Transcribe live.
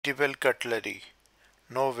Edible cutlery.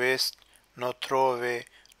 No waste, no throwaway,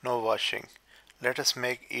 no washing. Let us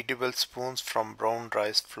make edible spoons from brown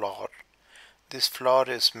rice flour. This flour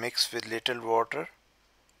is mixed with little water.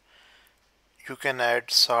 You can add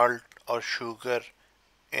salt or sugar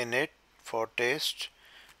in it for taste.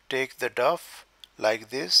 Take the dough like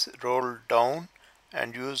this, roll down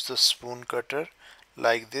and use the spoon cutter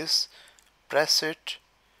like this. Press it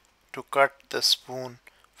to cut the spoon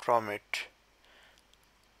from it.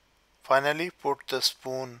 Finally, put the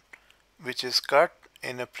spoon which is cut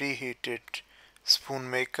in a preheated spoon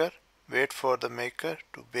maker. Wait for the maker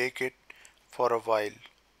to bake it for a while.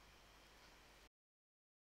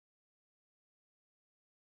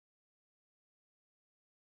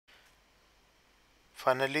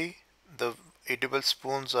 Finally, the edible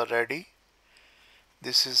spoons are ready.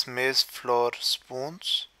 This is maize flour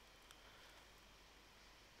spoons,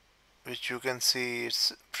 which you can see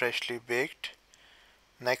is freshly baked.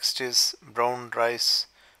 Next is brown rice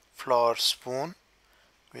flour spoon,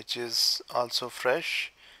 which is also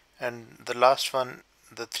fresh. And the last one,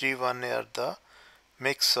 the three one are the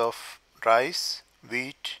mix of rice,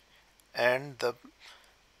 wheat and the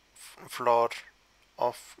flour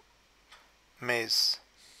of maize.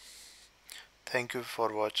 Thank you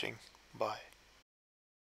for watching. Bye.